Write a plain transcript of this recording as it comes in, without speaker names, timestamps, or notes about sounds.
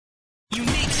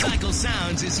Cycle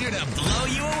Sounds is here to blow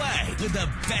you away with the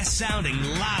best sounding,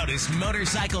 loudest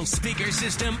motorcycle speaker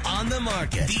system on the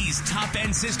market. These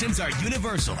top-end systems are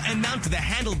universal and mount to the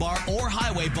handlebar or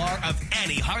highway bar of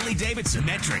any Harley-Davidson,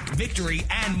 Metric, Victory,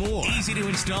 and more. Easy to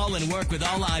install and work with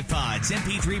all iPods,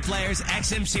 MP3 players,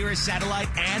 XM Series satellite,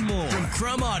 and more. From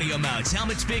chrome audio mounts,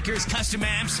 helmet speakers, custom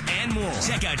amps, and more.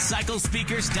 Check out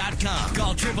cyclespeakers.com.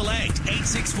 Call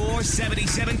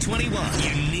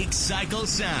 888-864-7721. Unique Cycle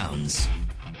Sounds.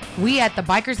 We at the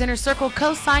Bikers Inner Circle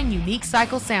co-sign Unique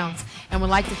Cycle Sounds and would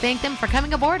like to thank them for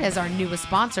coming aboard as our newest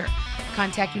sponsor.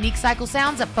 Contact Unique Cycle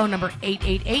Sounds at phone number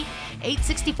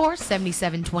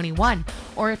 888-864-7721.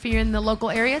 Or if you're in the local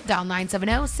area, dial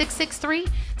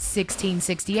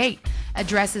 970-663-1668.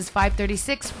 Address is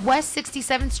 536 West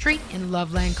 67th Street in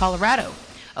Loveland, Colorado.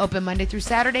 Open Monday through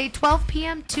Saturday, 12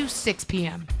 p.m. to 6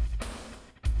 p.m.